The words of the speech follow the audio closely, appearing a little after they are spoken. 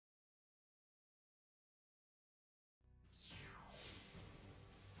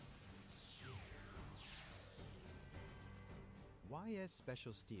YS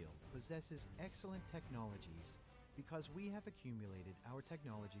Special Steel possesses excellent technologies because we have accumulated our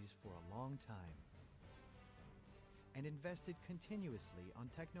technologies for a long time and invested continuously on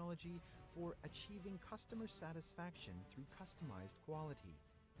technology for achieving customer satisfaction through customized quality,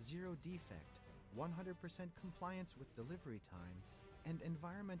 zero defect, 100% compliance with delivery time, and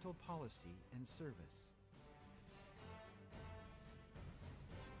environmental policy and service.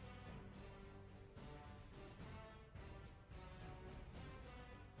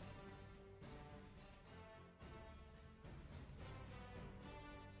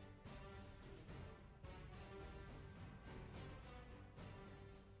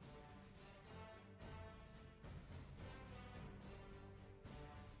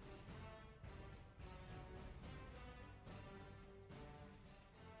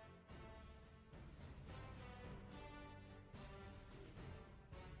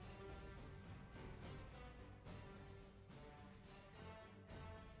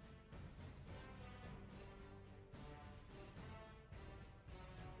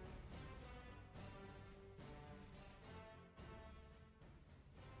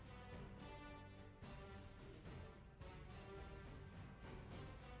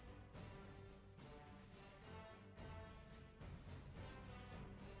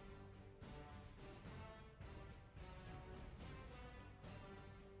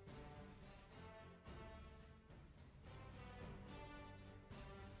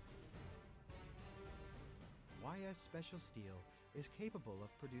 YS Special Steel is capable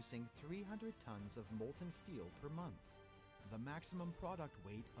of producing 300 tons of molten steel per month, the maximum product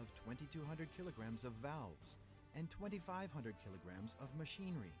weight of 2,200 kilograms of valves and 2,500 kilograms of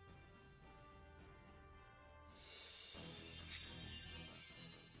machinery.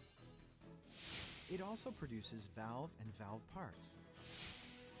 It also produces valve and valve parts,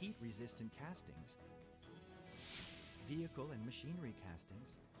 heat-resistant castings, vehicle and machinery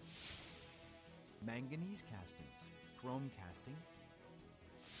castings, manganese castings, chrome castings,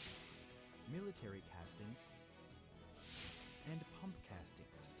 military castings, and pump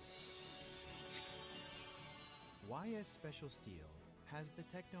castings. YS Special Steel has the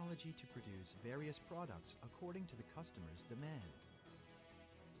technology to produce various products according to the customer's demand.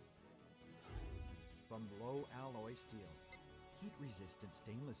 From low alloy steel, heat-resistant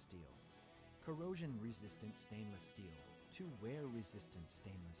stainless steel, corrosion-resistant stainless steel, to wear-resistant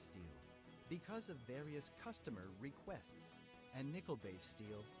stainless steel. Because of various customer requests and nickel-based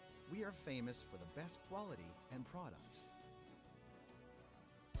steel, we are famous for the best quality and products.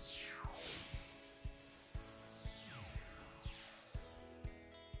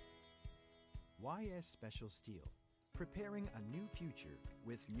 YS Special Steel, preparing a new future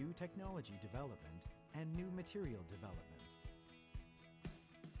with new technology development and new material development.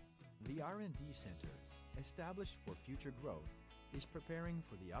 The R&D Center, established for future growth, is preparing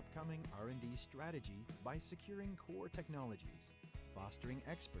for the upcoming R&D strategy by securing core technologies, fostering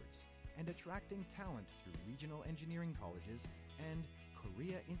experts, and attracting talent through regional engineering colleges and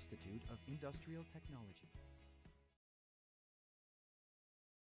Korea Institute of Industrial Technology.